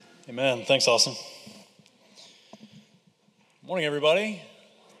Amen. Thanks, Austin. Morning, everybody.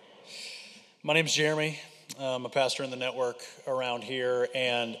 My name's Jeremy. I'm a pastor in the network around here,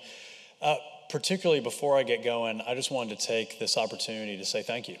 and particularly before I get going, I just wanted to take this opportunity to say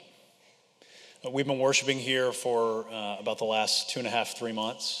thank you. We've been worshiping here for about the last 2.5, 3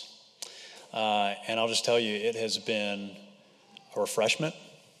 months, and I'll just tell you, it has been a refreshment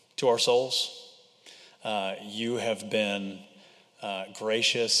to our souls. You have been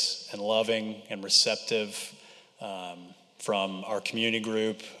gracious and loving and receptive, from our community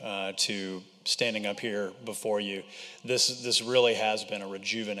group to standing up here before you. This really has been a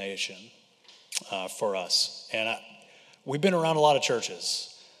rejuvenation for us. And we've been around a lot of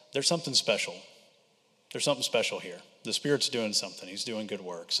churches. There's something special. There's something special here. The Spirit's doing something. He's doing good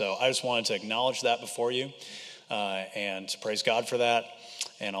work. So I just wanted to acknowledge that before you and to praise God for that,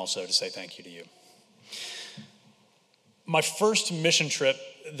 and also to say thank you to you. My first mission trip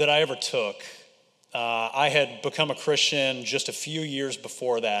that I ever took, I had become a Christian just a few years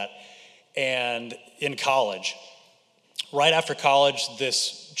before that, and in college. Right after college,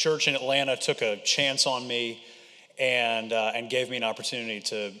 this church in Atlanta took a chance on me and gave me an opportunity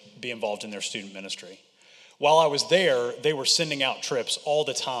to be involved in their student ministry. While I was there, they were sending out trips all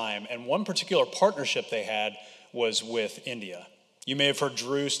the time, and one particular partnership they had was with India. You may have heard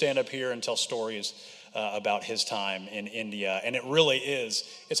Drew stand up here and tell stories about his time in India, and it really is,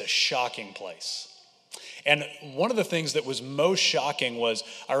 it's a shocking place. And one of the things that was most shocking was,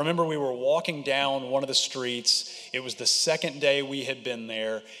 I remember we were walking down one of the streets. It was the second day we had been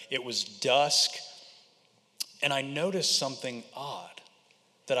there. It was dusk, and I noticed something odd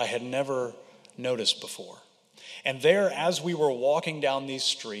that I had never noticed before. And there, as we were walking down these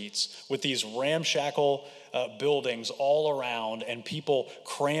streets with these ramshackle buildings all around and people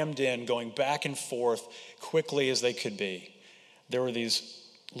crammed in, going back and forth quickly as they could be, there were these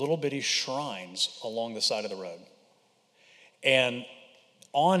little bitty shrines along the side of the road. And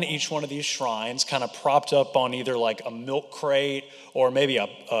on each one of these shrines, kind of propped up on either like a milk crate or maybe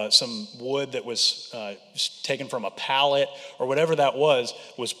some wood that was taken from a pallet or whatever that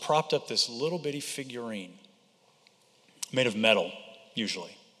was propped up this little bitty figurine made of metal,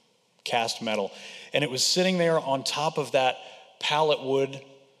 usually, cast metal. And it was sitting there on top of that pallet wood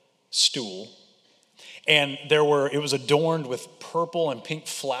stool. And it was adorned with purple and pink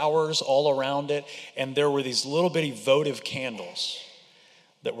flowers all around it. And there were these little bitty votive candles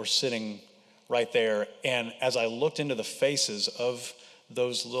that were sitting right there. And as I looked into the faces of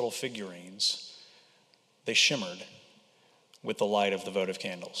those little figurines, they shimmered with the light of the votive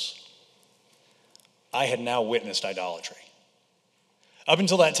candles. I had now witnessed idolatry. Up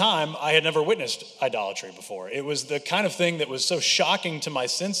until that time, I had never witnessed idolatry before. It was the kind of thing that was so shocking to my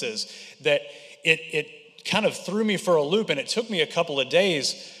senses that it kind of threw me for a loop, and it took me a couple of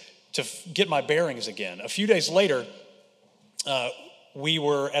days to get my bearings again. A few days later, we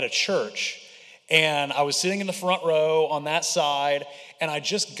were at a church, and I was sitting in the front row on that side, and I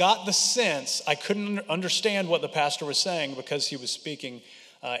just got the sense I couldn't understand what the pastor was saying because he was speaking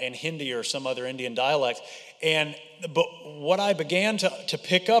in Hindi or some other Indian dialect. But what I began to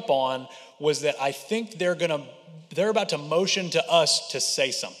pick up on was that I think they're about to motion to us to say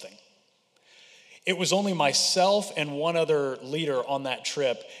something. It was only myself and one other leader on that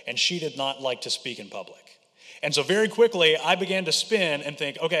trip, and she did not like to speak in public. And so very quickly, I began to spin and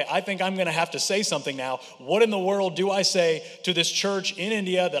think, okay, I think I'm going to have to say something now. What in the world do I say to this church in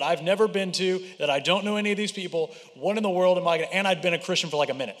India that I've never been to, that I don't know any of these people? What in the world am I going to, and I'd been a Christian for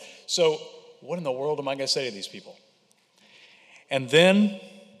like a minute. So what in the world am I going to say to these people? And then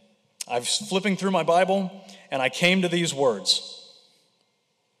I was flipping through my Bible, and I came to these words.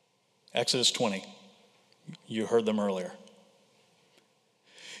 Exodus 20. You heard them earlier.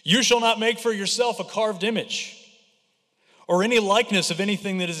 You shall not make for yourself a carved image or any likeness of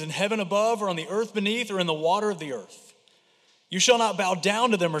anything that is in heaven above or on the earth beneath or in the water of the earth. You shall not bow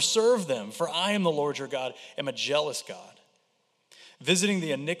down to them or serve them, for I am the Lord your God, am a jealous God, visiting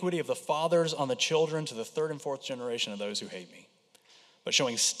the iniquity of the fathers on the children to the third and fourth generation of those who hate me, but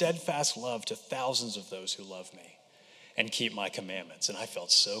showing steadfast love to thousands of those who love me and keep my commandments. And I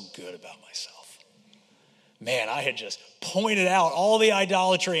felt so good about myself. Man, I had just pointed out all the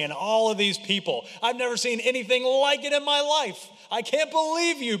idolatry and all of these people. I've never seen anything like it in my life. I can't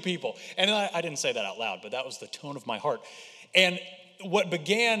believe you people. And I didn't say that out loud, but that was the tone of my heart. And what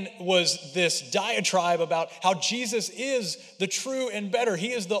began was this diatribe about how Jesus is the true and better.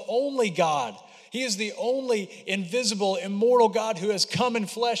 He is the only God. He is the only invisible, immortal God who has come in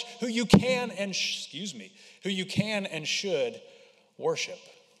flesh, who you can and should worship.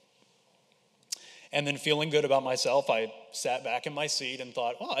 And then feeling good about myself, I sat back in my seat and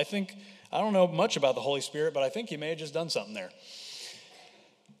thought, well, I don't know much about the Holy Spirit, but I think he may have just done something there.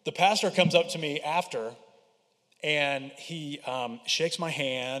 The pastor comes up to me after, and he shakes my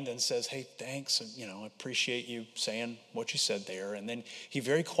hand and says, hey, thanks. I appreciate you saying what you said there. And then he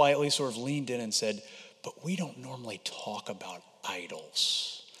very quietly sort of leaned in and said, but we don't normally talk about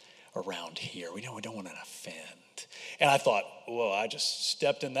idols around here. We don't want to offend. And I thought, whoa, I just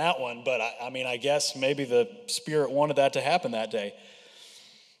stepped in that one. But I guess maybe the Spirit wanted that to happen that day.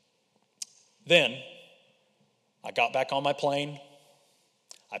 Then I got back on my plane.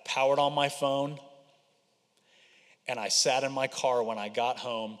 I powered on my phone. And I sat in my car when I got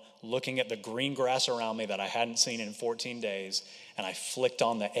home looking at the green grass around me that I hadn't seen in 14 days. And I flicked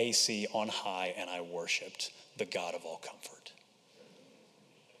on the AC on high and I worshiped the God of all comfort.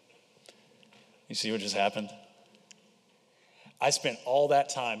 You see what just happened? I spent all that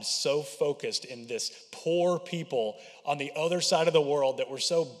time so focused in this poor people on the other side of the world that were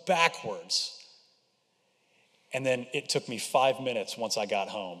so backwards. And then it took me 5 minutes once I got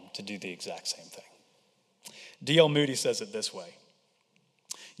home to do the exact same thing. D.L. Moody says it this way.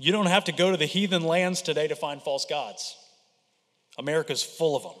 You don't have to go to the heathen lands today to find false gods. America's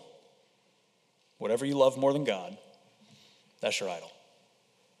full of them. Whatever you love more than God, that's your idol.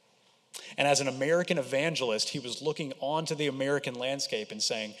 And as an American evangelist, he was looking onto the American landscape and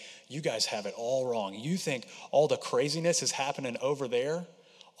saying, you guys have it all wrong. You think all the craziness is happening over there?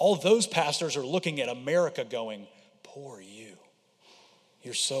 All those pastors are looking at America going, poor you.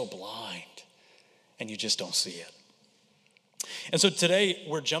 You're so blind. And you just don't see it. And so today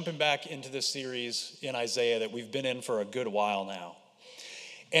we're jumping back into this series in Isaiah that we've been in for a good while now.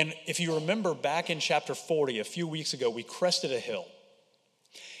 And if you remember back in chapter 40, a few weeks ago, we crested a hill.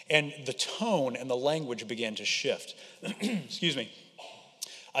 And the tone and the language began to shift. Excuse me.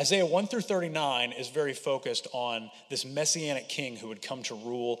 Isaiah 1 through 39 is very focused on this messianic king who would come to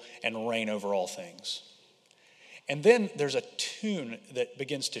rule and reign over all things. And then there's a tune that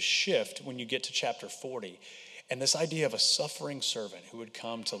begins to shift when you get to chapter 40. And this idea of a suffering servant who would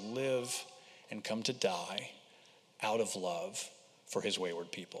come to live and come to die out of love for his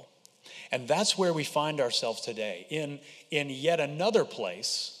wayward people. And that's where we find ourselves today, in yet another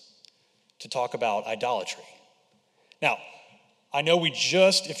place to talk about idolatry. Now, I know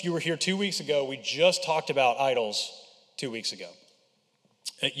if you were here 2 weeks ago, we just talked about idols 2 weeks ago.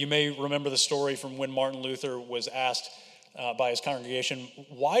 You may remember the story from when Martin Luther was asked by his congregation,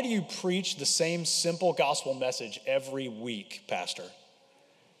 why do you preach the same simple gospel message every week, Pastor?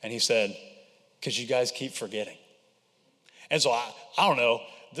 And he said, because you guys keep forgetting. And so I don't know,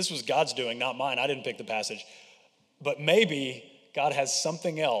 this was God's doing, not mine. I didn't pick the passage. But maybe God has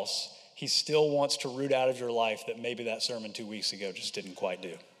something else he still wants to root out of your life that maybe that sermon 2 weeks ago just didn't quite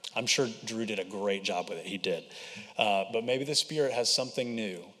do. I'm sure Drew did a great job with it. He did. But maybe the Spirit has something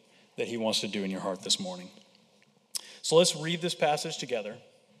new that he wants to do in your heart this morning. So let's read this passage together,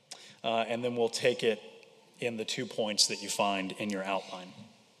 and then we'll take it in the 2 points that you find in your outline.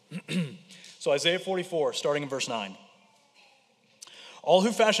 So Isaiah 44, starting in verse 9. All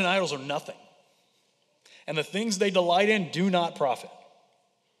who fashion idols are nothing, and the things they delight in do not profit.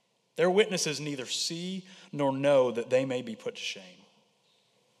 Their witnesses neither see nor know that they may be put to shame.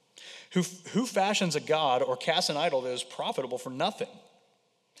 Who fashions a god or casts an idol that is profitable for nothing?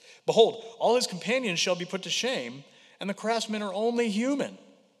 Behold, all his companions shall be put to shame, and the craftsmen are only human.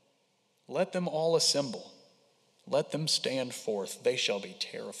 Let them all assemble. Let them stand forth. They shall be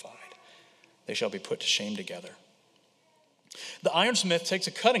terrified. They shall be put to shame together. The ironsmith takes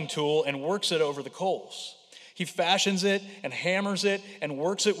a cutting tool and works it over the coals. He fashions it and hammers it and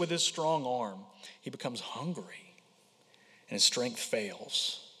works it with his strong arm. He becomes hungry, and his strength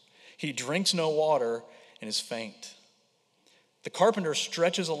fails. He drinks no water and is faint. The carpenter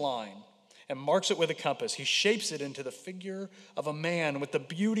stretches a line and marks it with a compass. He shapes it into the figure of a man, with the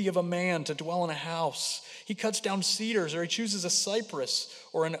beauty of a man to dwell in a house. He cuts down cedars, or he chooses a cypress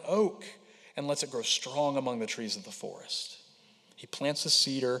or an oak and lets it grow strong among the trees of the forest. He plants a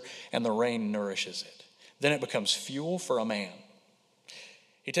cedar, and the rain nourishes it. Then it becomes fuel for a man.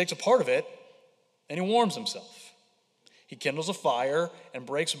 He takes a part of it, and he warms himself. He kindles a fire and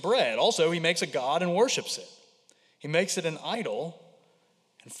breaks bread. Also, he makes a god and worships it. He makes it an idol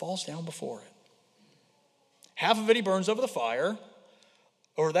and falls down before it. Half of it he burns over the fire,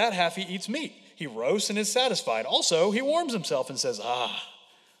 or that half he eats meat. He roasts and is satisfied. Also, he warms himself and says,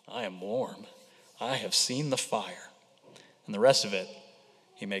 I am warm. I have seen the fire. And the rest of it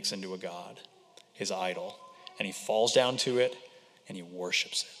he makes into a god, his idol, and he falls down to it and he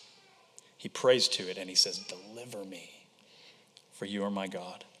worships it. He prays to it and he says, deliver me, for you are my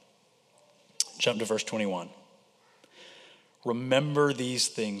God. Jump to verse 21. Remember these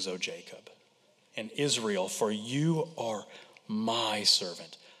things, O Jacob and Israel, for you are my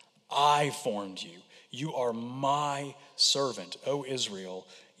servant. I formed you. You are my servant, O Israel.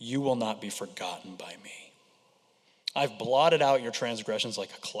 You will not be forgotten by me. I've blotted out your transgressions like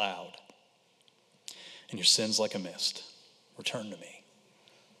a cloud and your sins like a mist. Return to me,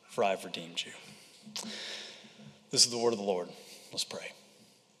 for I have redeemed you. This is the word of the Lord. Let's pray.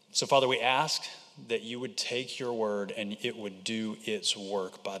 So, Father, we ask that you would take your word and it would do its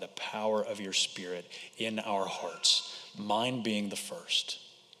work by the power of your Spirit in our hearts, mine being the first.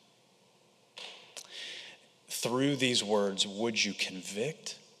 Through these words, would you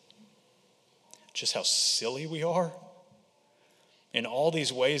convict just how silly we are in all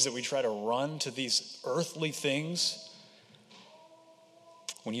these ways that we try to run to these earthly things?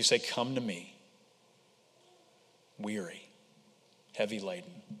 When you say, come to me, weary, heavy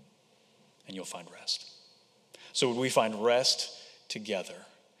laden, and you'll find rest. So would we find rest together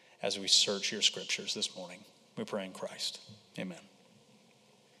as we search your scriptures this morning? We pray in Christ. Amen.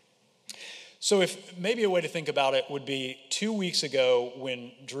 So if maybe a way to think about it would be 2 weeks ago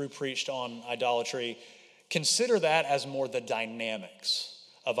when Drew preached on idolatry, consider that as more the dynamics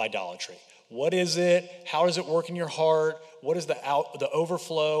of idolatry. What is it? How does it work in your heart? What is the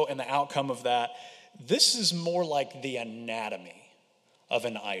overflow and the outcome of that? This is more like the anatomy of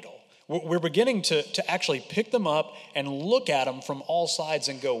an idol. We're beginning to actually pick them up and look at them from all sides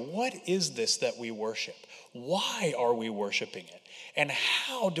and go, what is this that we worship? Why are we worshiping it? And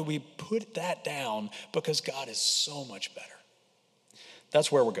how do we put that down? Because God is so much better.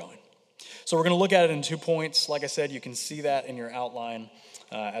 That's where we're going. So we're going to look at it in 2 points. Like I said, you can see that in your outline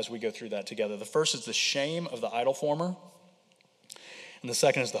as we go through that together. The first is the shame of the idol former. And the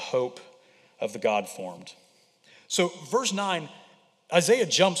second is the hope of the God formed. So verse 9, Isaiah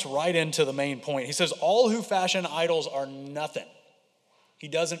jumps right into the main point. He says, all who fashion idols are nothing. He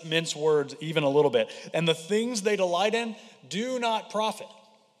doesn't mince words even a little bit. And the things they delight in do not profit.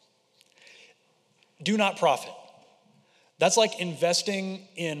 Do not profit. That's like investing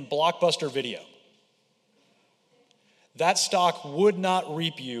in Blockbuster Video. That stock would not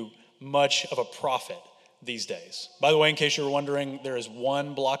reap you much of a profit these days. By the way, in case you were wondering, there is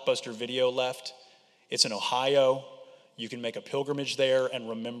one Blockbuster Video left. It's in Ohio. You can make a pilgrimage there and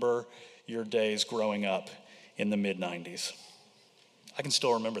remember your days growing up in the mid-90s. I can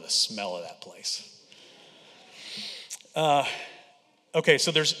still remember the smell of that place. Okay,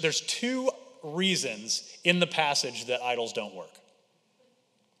 so there's 2 reasons in the passage that idols don't work.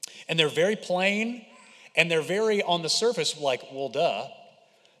 And they're very plain, and they're very on the surface like, well, duh.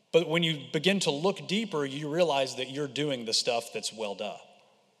 But when you begin to look deeper, you realize that you're doing the stuff that's well, duh.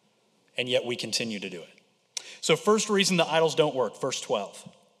 And yet we continue to do it. So first reason the idols don't work, verse 12.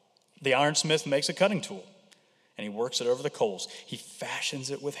 The ironsmith makes a cutting tool, and he works it over the coals. He fashions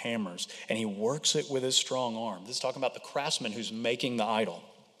it with hammers, and he works it with his strong arm. This is talking about the craftsman who's making the idol.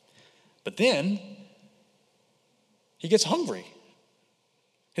 But then he gets hungry.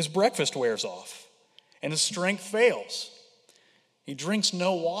 His breakfast wears off, and his strength fails. He drinks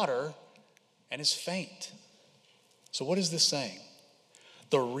no water and is faint. So what is this saying?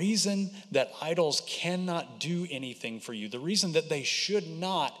 The reason that idols cannot do anything for you, the reason that they should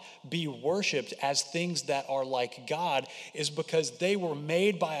not be worshiped as things that are like God, is because they were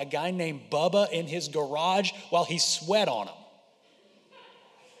made by a guy named Bubba in his garage while he sweat on them.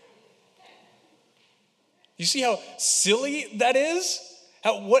 You see how silly that is?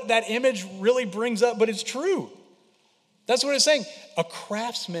 What that image really brings up, but it's true. That's what it's saying. A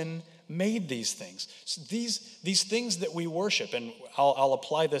craftsman made these things. So these things that we worship, and I'll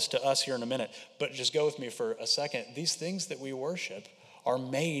apply this to us here in a minute, but just go with me for a second. These things that we worship are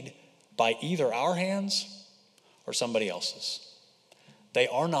made by either our hands or somebody else's. They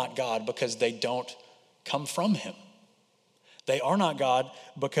are not God because they don't come from him. They are not God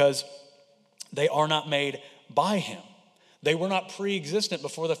because they are not made by him. They were not pre-existent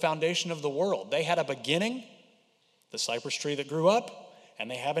before the foundation of the world. They had a beginning, the cypress tree that grew up, and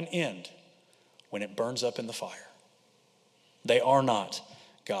they have an end when it burns up in the fire. They are not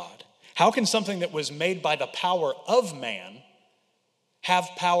God. How can something that was made by the power of man have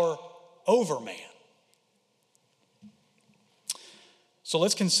power over man? So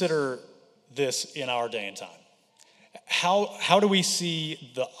let's consider this in our day and time. How do we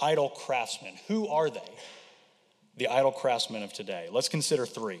see the idol craftsmen? Who are they? The idol craftsmen of today. Let's consider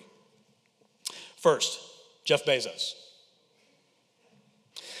 3. First, Jeff Bezos.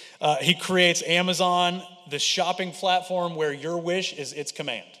 He creates Amazon, the shopping platform where your wish is its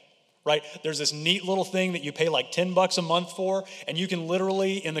command, right? There's this neat little thing that you pay like $10 a month for, and you can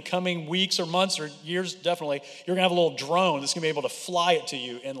literally, in the coming weeks or months or years, definitely, you're gonna have a little drone that's gonna be able to fly it to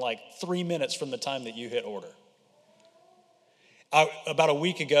you in like 3 minutes from the time that you hit order. About a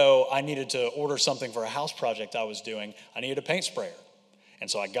week ago, I needed to order something for a house project I was doing. I needed a paint sprayer. And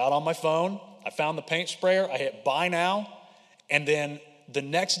so I got on my phone, I found the paint sprayer, I hit buy now, and then the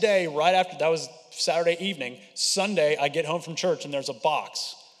next day, right after, that was Saturday evening, Sunday, I get home from church and there's a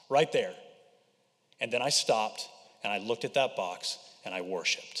box right there. And then I stopped and I looked at that box and I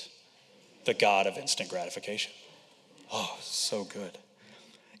worshiped the God of instant gratification. Oh, so good.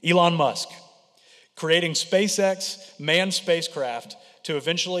 Elon Musk, creating SpaceX manned spacecraft to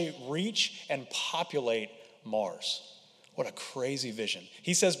eventually reach and populate Mars. What a crazy vision.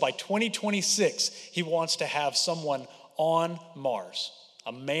 He says by 2026, he wants to have someone on Mars,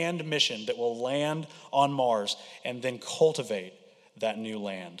 a manned mission that will land on Mars and then cultivate that new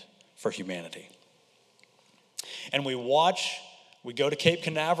land for humanity. And we go to Cape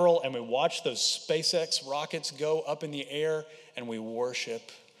Canaveral and we watch those SpaceX rockets go up in the air and we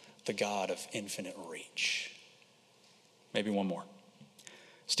worship the God of infinite reach. Maybe one more.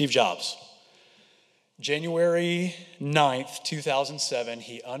 Steve Jobs. January 9th, 2007,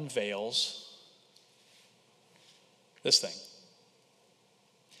 he unveils this thing.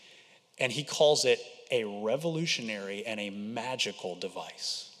 And he calls it a revolutionary and a magical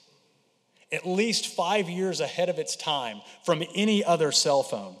device. At least 5 years ahead of its time from any other cell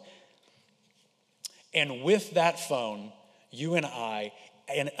phone. And with that phone, you and I,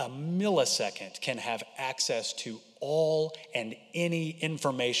 in a millisecond, can have access to all and any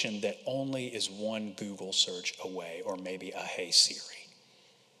information that only is one Google search away, or maybe a Hey Siri.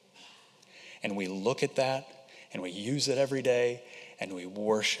 And we look at that, and we use it every day, and we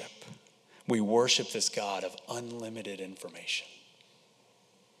worship. We worship this God of unlimited information.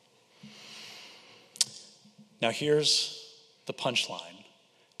 Now here's the punchline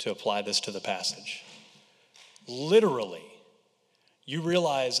to apply this to the passage. Literally, you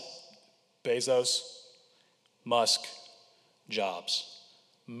realize Bezos, Musk, Jobs.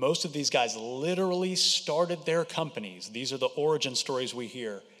 Most of these guys literally started their companies. These are the origin stories we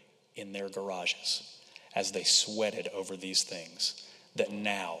hear in their garages as they sweated over these things that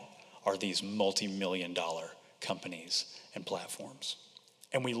now are these multi-million-dollar companies and platforms.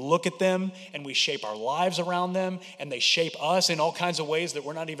 And we look at them and we shape our lives around them, and they shape us in all kinds of ways that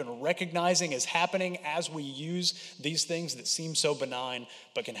we're not even recognizing is happening as we use these things that seem so benign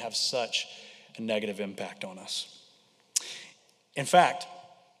but can have such a negative impact on us. In fact,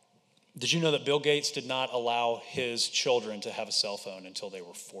 did you know that Bill Gates did not allow his children to have a cell phone until they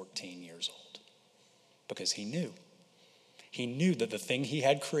were 14 years old? Because he knew. He knew that the thing he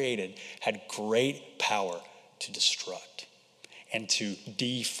had created had great power to destruct and to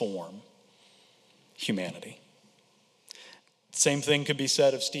deform humanity. Same thing could be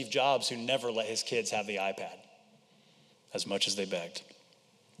said of Steve Jobs, who never let his kids have the iPad as much as they begged.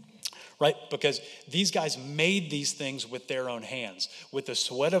 Right? Because these guys made these things with their own hands, with the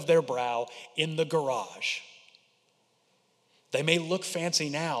sweat of their brow in the garage. They may look fancy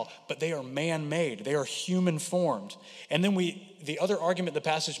now, but they are man-made. They are human-formed. And then the other argument the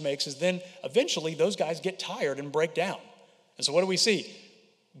passage makes is then eventually those guys get tired and break down. And so what do we see?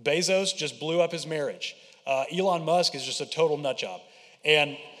 Bezos just blew up his marriage. Elon Musk is just a total nut job.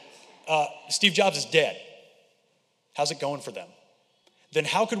 And Steve Jobs is dead. How's it going for them? Then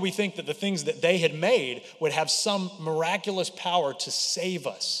how could we think that the things that they had made would have some miraculous power to save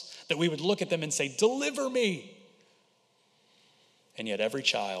us? That we would look at them and say, deliver me. And yet every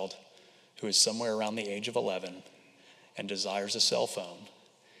child who is somewhere around the age of 11 and desires a cell phone,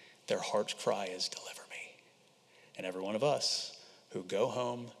 their heart's cry is, deliver me. And every one of us who go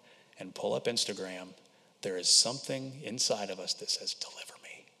home and pull up Instagram, there is something inside of us that says, deliver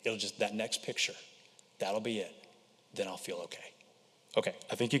me. It'll just, that next picture, that'll be it. Then I'll feel okay. Okay,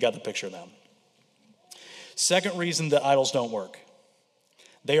 I think you got the picture now. Second reason that idols don't work.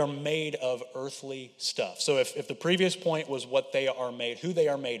 They are made of earthly stuff. So if the previous point was what they are made, who they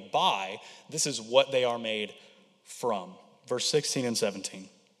are made by, this is what they are made from. Verse 16 and 17.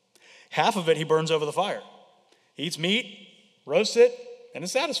 Half of it he burns over the fire. He eats meat, roasts it, and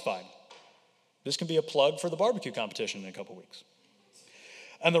is satisfied. This can be a plug for the barbecue competition in a couple weeks.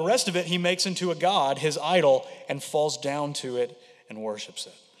 And the rest of it he makes into a god, his idol, and falls down to it and worships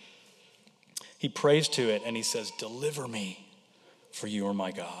it. He prays to it and he says, deliver me, for you are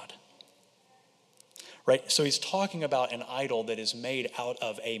my God. Right? So he's talking about an idol that is made out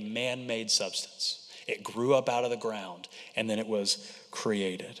of a man-made substance. It grew up out of the ground and then it was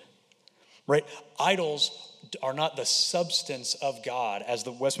created. right? Idols are not the substance of God, as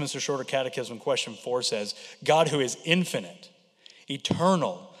the Westminster Shorter Catechism question 4 says. God who is infinite,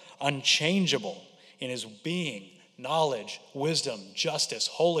 eternal, unchangeable in his being, knowledge, wisdom, justice,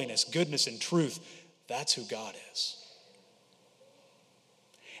 holiness, goodness, and truth. That's who God is.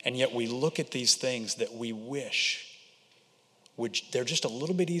 And yet we look at these things that we wish they're just a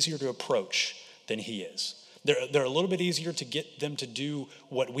little bit easier to approach than he is. They're a little bit easier to get them to do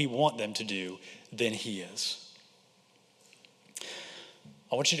what we want them to do than he is.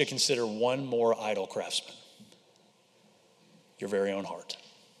 I want you to consider one more idol craftsman. Your very own heart.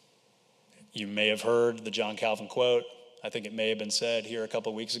 You may have heard the John Calvin quote. I think it may have been said here a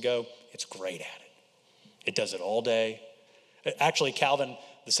couple of weeks ago. It's great at it. It does it all day. Actually, Calvin,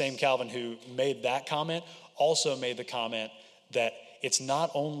 the same Calvin who made that comment, also made the comment that it's not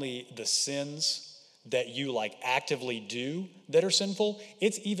only the sins that you actively do that are sinful,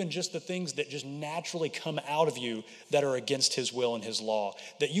 it's even just the things that just naturally come out of you that are against his will and his law,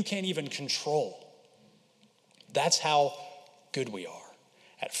 that you can't even control. That's how good we are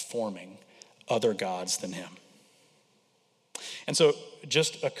at forming other gods than him. And so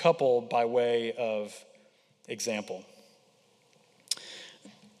just a couple by way of example.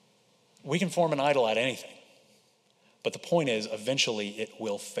 We can form an idol at anything. But the point is, eventually it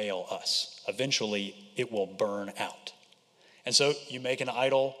will fail us. Eventually it will burn out. And so you make an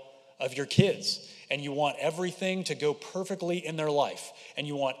idol of your kids, and you want everything to go perfectly in their life, and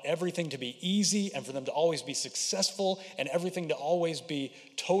you want everything to be easy and for them to always be successful and everything to always be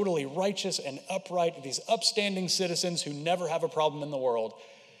totally righteous and upright, these upstanding citizens who never have a problem in the world,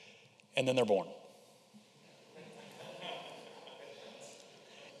 and then they're born.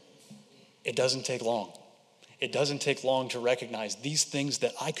 It doesn't take long. It doesn't take long to recognize these things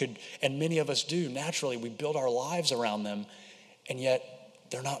that I could, and many of us do, naturally, we build our lives around them, and yet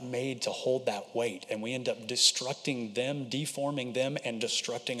they're not made to hold that weight, and we end up destructing them, deforming them, and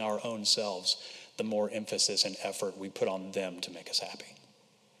destructing our own selves the more emphasis and effort we put on them to make us happy.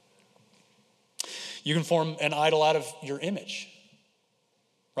 You can form an idol out of your image,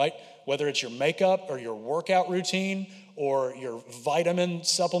 right? Whether it's your makeup or your workout routine or your vitamin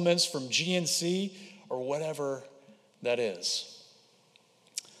supplements from GNC or whatever that is.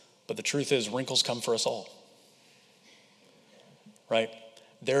 But the truth is, wrinkles come for us all, right?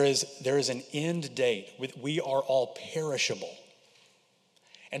 There is an end date. We are all perishable.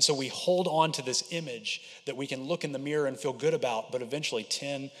 And so we hold on to this image that we can look in the mirror and feel good about, but eventually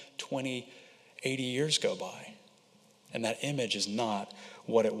 10, 20, 80 years go by. And that image is not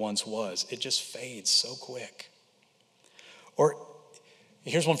what it once was. It just fades so quick. Or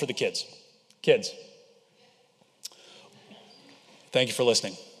here's one for the kids. Kids, thank you for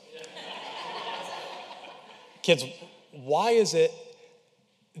listening. Kids, why is it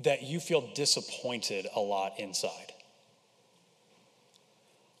that you feel disappointed a lot inside?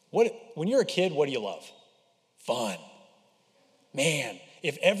 When you're a kid, what do you love? Fun. Man,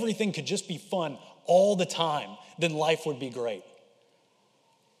 if everything could just be fun all the time, then life would be great.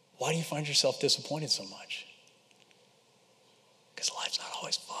 Why do you find yourself disappointed so much? Because life's not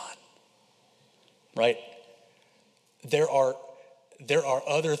always fun, right? There are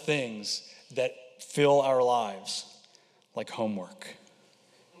other things that fill our lives, like homework.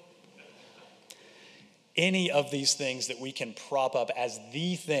 Any of these things that we can prop up as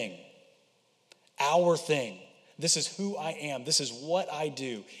the thing, our thing. This is who I am. This is what I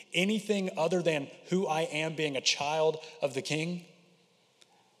do. Anything other than who I am, being a child of the King,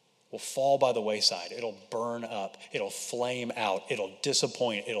 will fall by the wayside. It'll burn up. It'll flame out. It'll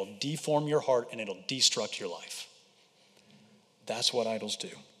disappoint. It'll deform your heart, and it'll destruct your life. That's what idols do.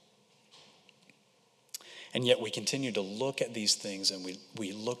 And yet we continue to look at these things, and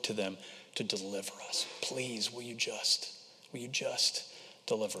we look to them to deliver us. Please, will you just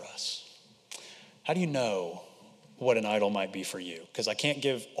deliver us? How do you know what an idol might be for you? Because I can't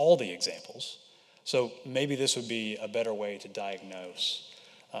give all the examples. So maybe this would be a better way to diagnose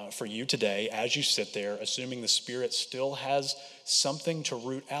for you today as you sit there, assuming the Spirit still has something to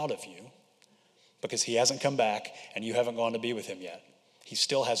root out of you because he hasn't come back and you haven't gone to be with him yet. He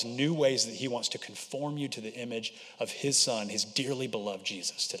still has new ways that he wants to conform you to the image of his Son, his dearly beloved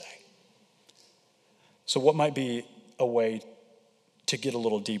Jesus today. So what might be a way to get a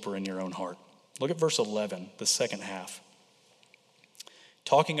little deeper in your own heart? Look at verse 11, the second half.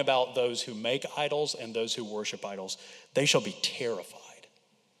 Talking about those who make idols and those who worship idols, they shall be terrified.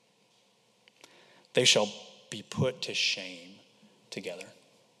 They shall be put to shame together.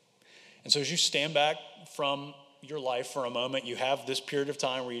 And so as you stand back from your life for a moment, you have this period of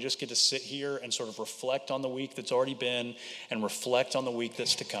time where you just get to sit here and sort of reflect on the week that's already been and reflect on the week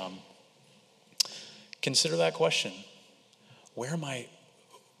that's to come. Consider that question. Where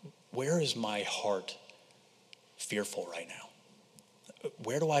is my heart fearful right now?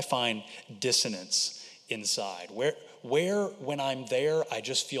 Where do I find dissonance inside? Where when I'm there, I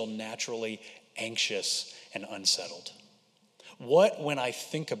just feel naturally anxious and unsettled? What, when I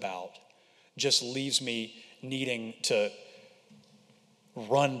think about, just leaves me needing to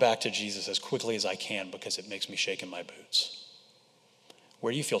run back to Jesus as quickly as I can because it makes me shake in my boots?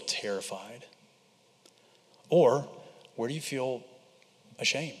 Where do you feel terrified? Or where do you feel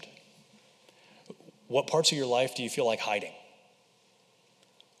ashamed? What parts of your life do you feel like hiding?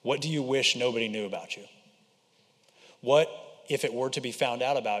 What do you wish nobody knew about you? What if it were to be found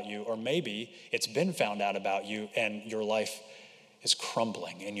out about you, or maybe it's been found out about you and your life is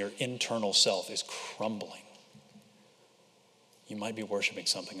crumbling and your internal self is crumbling? You might be worshiping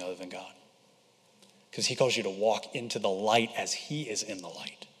something other than God, because he calls you to walk into the light as he is in the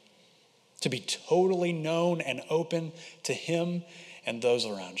light, to be totally known and open to him and those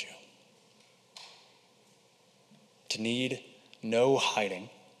around you, to need no hiding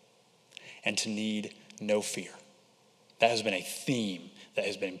and to need no fear. That has been a theme that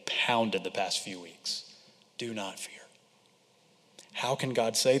has been pounded the past few weeks. Do not fear. How can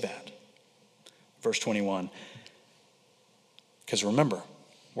God say that? Verse 21. Because remember,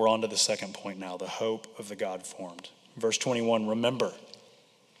 we're on to the second point now, the hope of the God formed. Verse 21, remember.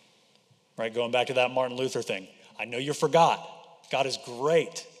 Right, going back to that Martin Luther thing. I know you forgot. God is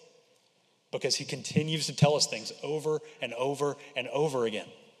great because he continues to tell us things over and over and over again.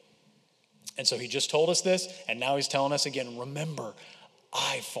 And so he just told us this, and now he's telling us again, remember,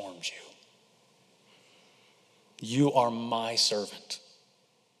 I formed you. You are my servant.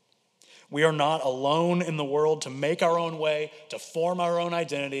 We are not alone in the world to make our own way, to form our own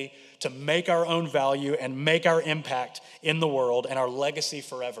identity, to make our own value and make our impact in the world and our legacy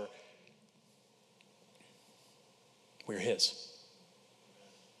forever. We're his.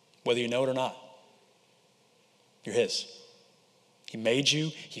 Whether you know it or not, you're his. He made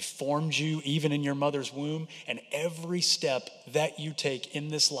you, he formed you even in your mother's womb, and every step that you take in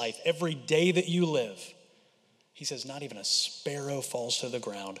this life, every day that you live, he says, not even a sparrow falls to the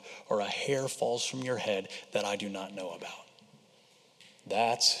ground or a hair falls from your head that I do not know about.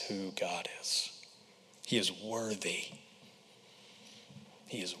 That's who God is. He is worthy.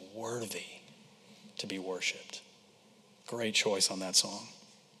 He is worthy to be worshiped. Great choice on that song.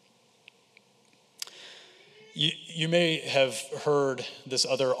 You may have heard this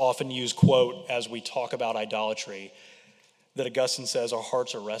other often used quote as we talk about idolatry, that Augustine says, our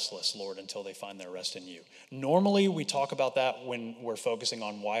hearts are restless, Lord, until they find their rest in you. Normally, we talk about that when we're focusing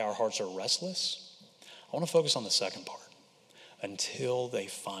on why our hearts are restless. I want to focus on the second part, until they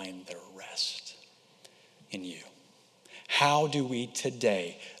find their rest in you. How do we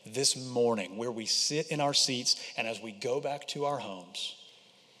today, this morning, where we sit in our seats and as we go back to our homes,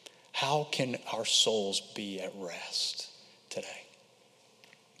 how can our souls be at rest today?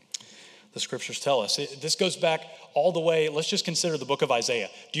 The scriptures tell us. This goes back all the way. Let's just consider the book of Isaiah.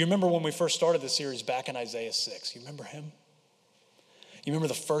 Do you remember when we first started this series back in Isaiah 6? You remember him? You remember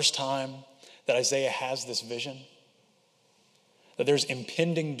the first time that Isaiah has this vision? That there's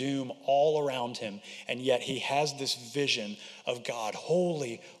impending doom all around him, and yet he has this vision of God.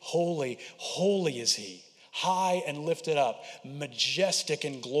 Holy, holy, holy is he. High and lifted up, majestic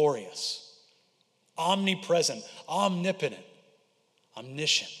and glorious, omnipresent, omnipotent,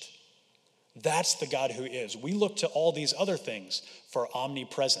 omniscient. That's the God who is. We look to all these other things for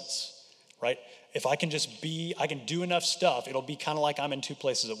omnipresence, right? If I can just be, I can do enough stuff, it'll be kind of like I'm in two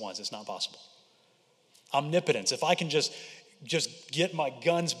places at once. It's not possible. Omnipotence, if I can just get my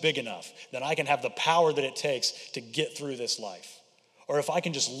guns big enough, then I can have the power that it takes to get through this life. Or if I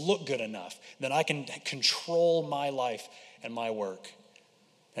can just look good enough, then I can control my life and my work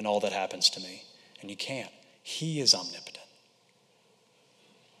and all that happens to me. And you can't. He is omnipotent.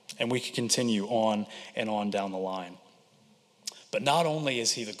 And we can continue on and on down the line. But not only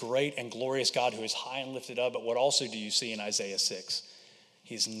is he the great and glorious God who is high and lifted up, but what also do you see in Isaiah 6?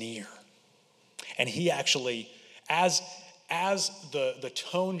 He's near. And he actually, as the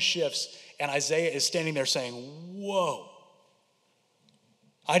tone shifts and Isaiah is standing there saying, whoa,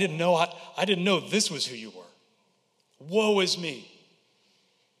 I didn't know this was who you were. Woe is me.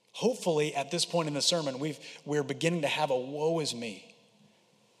 Hopefully at this point in the sermon, we're beginning to have a woe is me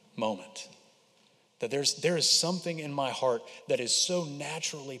moment. That there is something in my heart that is so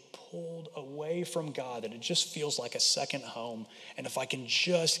naturally pulled away from God that it just feels like a second home. And if I can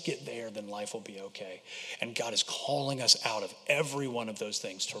just get there, then life will be okay. And God is calling us out of every one of those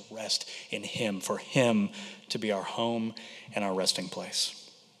things to rest in him, for him to be our home and our resting place.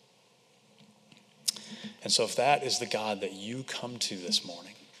 And so if that is the God that you come to this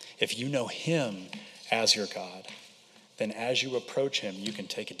morning, if you know him as your God, then as you approach him, you can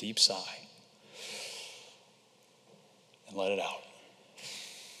take a deep sigh and let it out.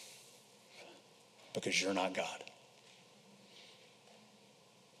 Because you're not God.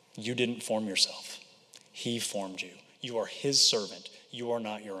 You didn't form yourself. He formed you. You are his servant. You are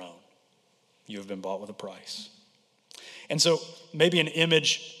not your own. You have been bought with a price. And so maybe an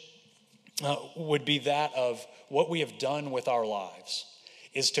image would be that of what we have done with our lives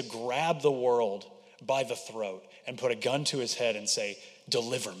is to grab the world by the throat and put a gun to his head and say,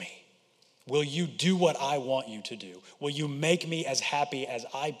 deliver me. Will you do what I want you to do? Will you make me as happy as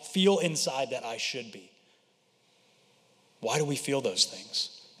I feel inside that I should be? Why do we feel those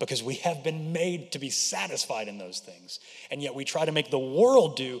things? Because we have been made to be satisfied in those things. And yet we try to make the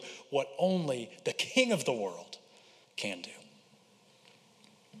world do what only the king of the world can do.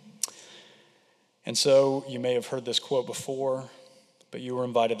 And so you may have heard this quote before, but you were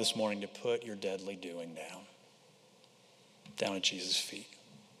invited this morning to put your deadly doing down at Jesus' feet,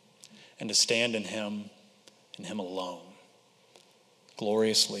 and to stand in him and him alone,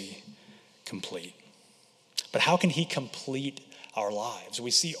 gloriously complete. But how can he complete our lives?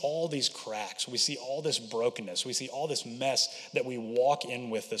 We see all these cracks. We see all this brokenness. We see all this mess that we walk in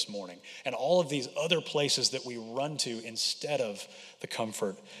with this morning, and all of these other places that we run to instead of the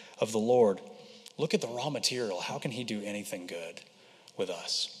comfort of the Lord. Look at the raw material. How can he do anything good with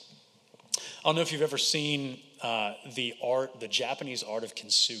us? I don't know if you've ever seen the Japanese art of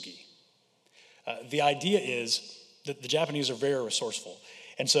kintsugi. The idea is that the Japanese are very resourceful.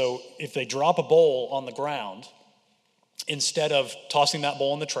 And so if they drop a bowl on the ground, instead of tossing that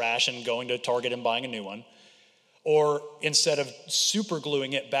bowl in the trash and going to Target and buying a new one, or instead of super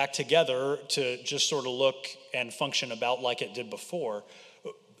gluing it back together to just sort of look and function about like it did before,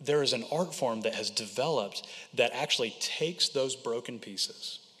 there is an art form that has developed that actually takes those broken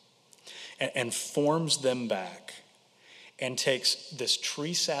pieces and forms them back, and takes this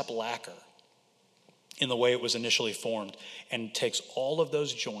tree sap lacquer in the way it was initially formed, and takes all of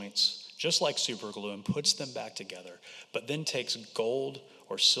those joints, just like super glue, and puts them back together, but then takes gold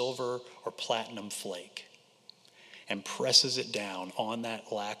or silver or platinum flake and presses it down on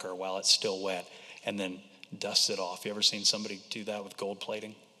that lacquer while it's still wet, and then dusts it off. You ever seen somebody do that with gold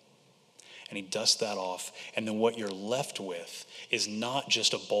plating? And he dusts that off, and then what you're left with is not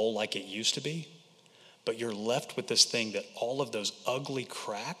just a bowl like it used to be, but you're left with this thing that all of those ugly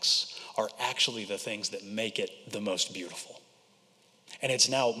cracks are actually the things that make it the most beautiful. And it's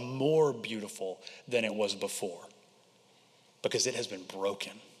now more beautiful than it was before, because it has been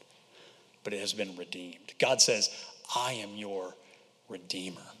broken, but it has been redeemed. God says, I am your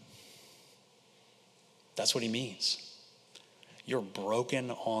redeemer. That's what he means. You're broken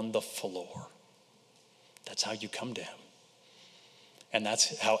on the floor. That's how you come to him. And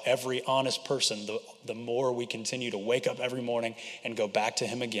that's how every honest person, the more we continue to wake up every morning and go back to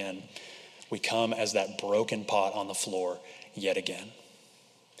him again, we come as that broken pot on the floor yet again.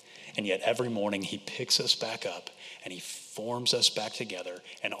 And yet every morning he picks us back up and he forms us back together,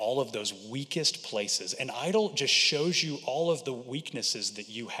 and all of those weakest places. An idol just shows you all of the weaknesses that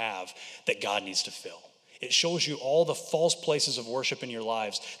you have that God needs to fill. It shows you all the false places of worship in your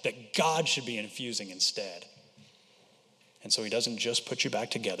lives that God should be infusing instead. And so he doesn't just put you back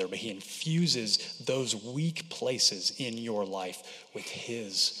together, but he infuses those weak places in your life with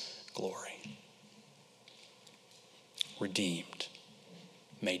his glory. Redeemed,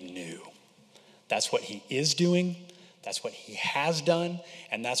 made new. That's what he is doing, that's what he has done,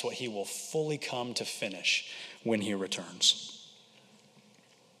 and that's what he will fully come to finish when he returns.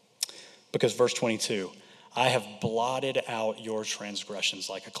 Because verse 22, I have blotted out your transgressions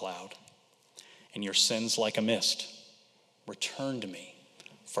like a cloud, and your sins like a mist. Return to me,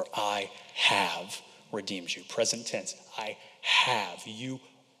 for I have redeemed you. Present tense, I have. You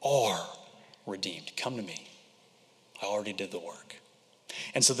are redeemed. Come to me. I already did the work.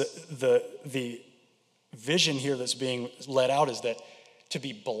 And so the vision here that's being let out is that to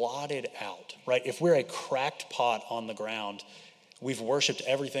be blotted out, right? If we're a cracked pot on the ground, we've worshiped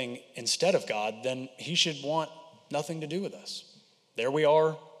everything instead of God, then he should want nothing to do with us. There we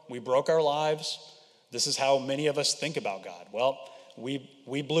are. We broke our lives. This is how many of us think about God. Well,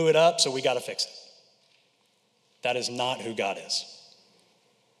 we blew it up, so we got to fix it. That is not who God is.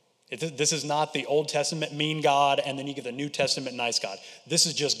 This is not the Old Testament mean God, and then you get the New Testament nice God. This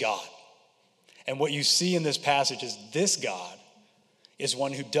is just God. And what you see in this passage is this God is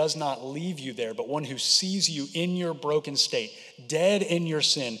one who does not leave you there, but one who sees you in your broken state, dead in your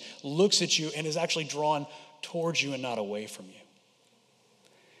sin, looks at you and is actually drawn towards you and not away from you.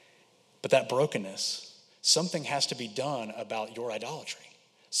 But that brokenness something has to be done about your idolatry.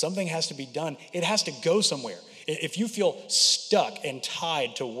 Something has to be done. It has to go somewhere. If you feel stuck and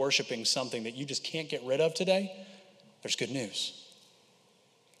tied to worshiping something that you just can't get rid of today, there's good news.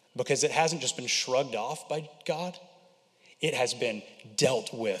 Because it hasn't just been shrugged off by God, it has been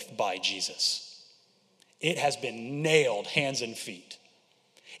dealt with by Jesus. It has been nailed hands and feet.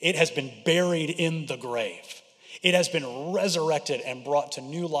 It has been buried in the grave. It has been resurrected and brought to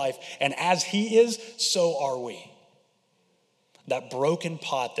new life. And as he is, so are we. That broken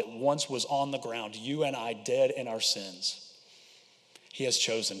pot that once was on the ground, you and I dead in our sins, he has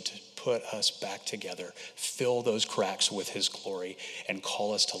chosen to put us back together, fill those cracks with his glory, and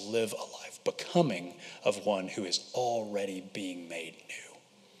call us to live a life becoming of one who is already being made new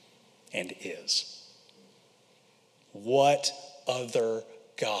and is. What other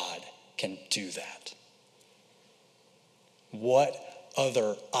God can do that? What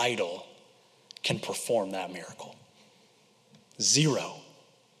other idol can perform that miracle? Zero.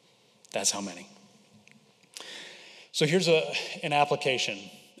 That's how many. So here's an application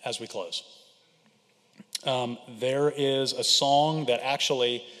as we close. There is a song that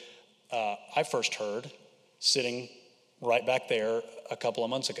actually I first heard sitting right back there a couple of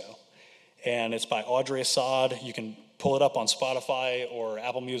months ago. And it's by Audrey Assad. You can pull it up on Spotify or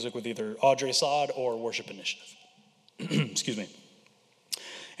Apple Music with either Audrey Assad or Worship Initiative. Excuse me.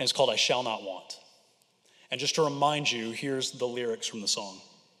 And it's called I Shall Not Want. And just to remind you, here's the lyrics from the song.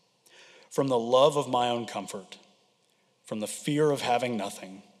 From the love of my own comfort, from the fear of having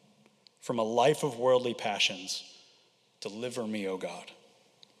nothing, from a life of worldly passions, deliver me, O God.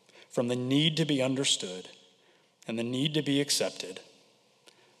 From the need to be understood and the need to be accepted,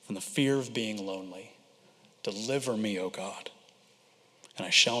 from the fear of being lonely, deliver me, O God. And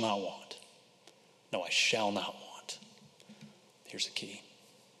I shall not want. No, I shall not want. Here's the key.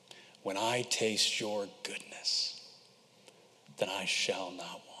 When I taste your goodness, then I shall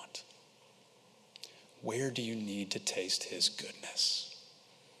not want. Where do you need to taste his goodness?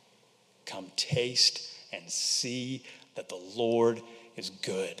 Come taste and see that the Lord is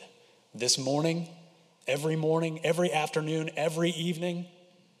good. This morning, every afternoon, every evening,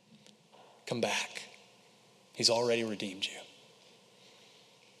 come back. He's already redeemed you.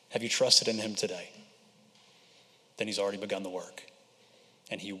 Have you trusted in him today? Then he's already begun the work.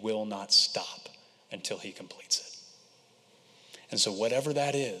 And he will not stop until he completes it. And so whatever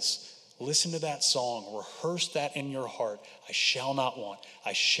that is, listen to that song, rehearse that in your heart. I shall not want.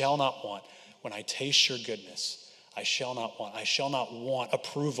 I shall not want. When I taste your goodness, I shall not want. I shall not want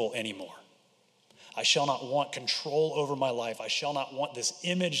approval anymore. I shall not want control over my life. I shall not want this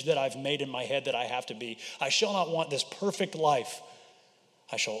image that I've made in my head that I have to be. I shall not want this perfect life.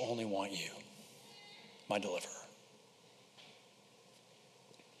 I shall only want you, my deliverer.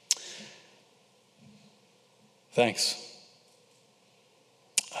 Thanks.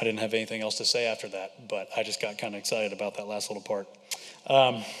 I didn't have anything else to say after that, but I just got kind of excited about that last little part.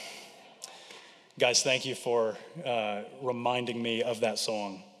 Guys, thank you for reminding me of that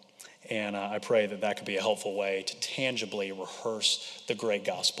song. And I pray that that could be a helpful way to tangibly rehearse the great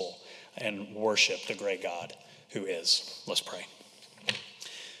gospel and worship the great God who is. Let's pray.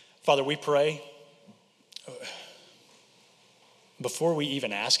 Father, we pray, before we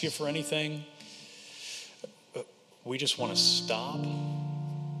even ask you for anything, we just want to stop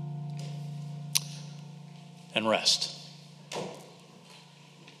and rest.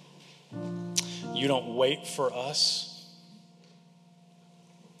 You don't wait for us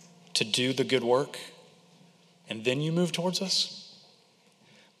to do the good work and then you move towards us,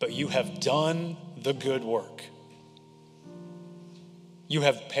 but you have done the good work. You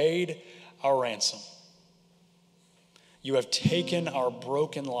have paid our ransom. You have taken our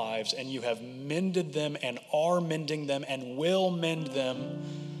broken lives and you have mended them and are mending them and will mend them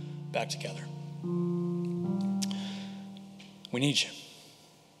back together. We need you.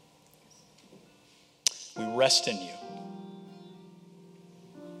 We rest in you.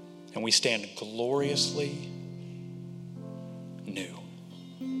 And we stand gloriously new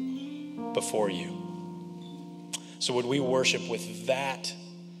before you. So would we worship with that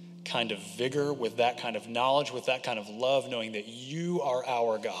kind of vigor, with that kind of knowledge, with that kind of love, knowing that you are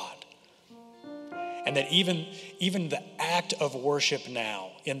our God. And that even the act of worship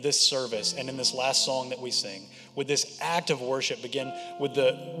now in this service and in this last song that we sing, would this act of worship begin, would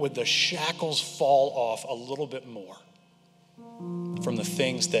the shackles fall off a little bit more from the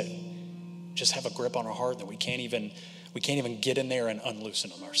things that just have a grip on our heart that we can't even get in there and unloosen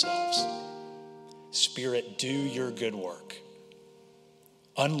them ourselves. Spirit, do your good work.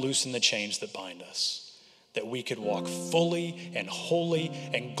 Unloosen the chains that bind us. that we could walk fully and wholly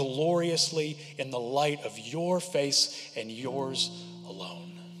and gloriously in the light of your face and yours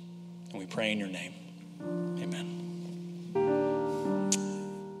alone. And we pray in your name. Amen.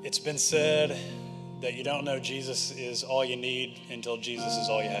 It's been said that you don't know Jesus is all you need until Jesus is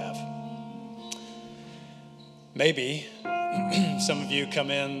all you have. Maybe some of you come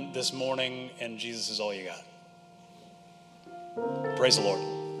in this morning and Jesus is all you got. Praise the Lord.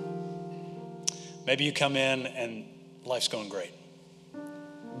 Maybe you come in and life's going great.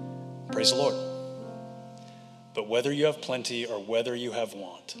 Praise the Lord. But whether you have plenty or whether you have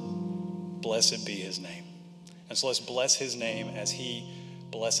want, blessed be his name. And so let's bless his name as he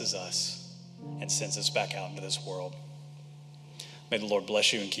blesses us and sends us back out into this world. May the Lord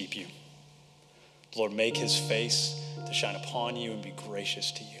bless you and keep you. The Lord make his face to shine upon you and be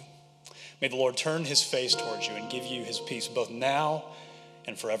gracious to you. May the Lord turn his face towards you and give you his peace both now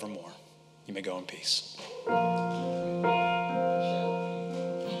and forevermore. You may go in peace.